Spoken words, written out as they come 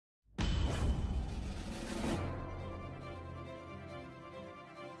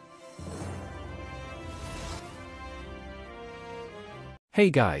Hey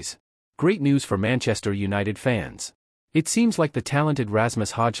guys! Great news for Manchester United fans. It seems like the talented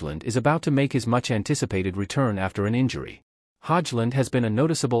Rasmus Hojlund is about to make his much-anticipated return after an injury. Hojlund has been a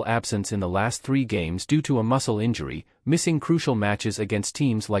noticeable absence in the last 3 games due to a muscle injury, missing crucial matches against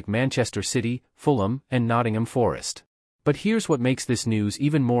teams like Manchester City, Fulham, and Nottingham Forest. But here's what makes this news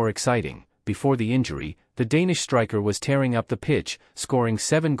even more exciting. Before the injury, the Danish striker was tearing up the pitch, scoring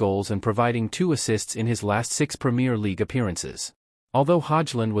 7 goals and providing 2 assists in his last 6 Premier League appearances. Although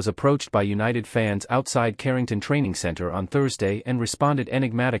Hojlund was approached by United fans outside Carrington Training Centre on Thursday and responded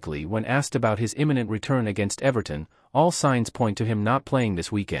enigmatically when asked about his imminent return against Everton, all signs point to him not playing this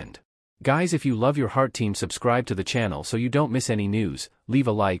weekend. Guys, if you love your heart team, subscribe to the channel so you don't miss any news, leave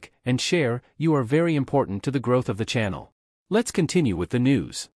a like, and share. You are very important to the growth of the channel. Let's continue with the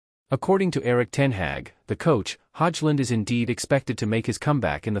news. According to Erik Ten Hag, the coach, Hojlund is indeed expected to make his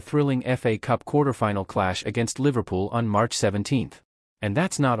comeback in the thrilling FA Cup quarter-final clash against Liverpool on March 17. And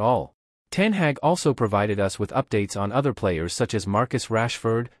that's not all. Ten Hag also provided us with updates on other players such as Marcus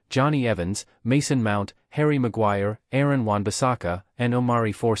Rashford, Johnny Evans, Mason Mount, Harry Maguire, Wan-Bissaka, and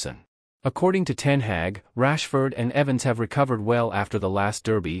Omari Forson. According to Ten Hag, Rashford and Evans have recovered well after the last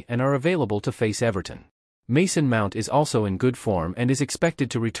derby and are available to face Everton. Mason Mount is also in good form and is expected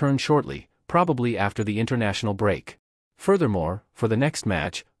to return shortly, probably after the international break. Furthermore, for the next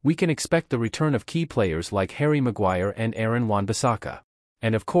match, we can expect the return of key players like Harry Maguire and Wan-Bissaka.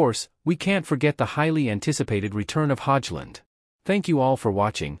 And of course, we can't forget the highly anticipated return of Hojlund. Thank you all for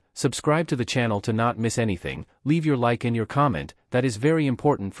watching. Subscribe to the channel to not miss anything, leave your like and your comment, that is very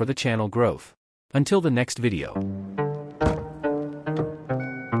important for the channel growth. Until the next video.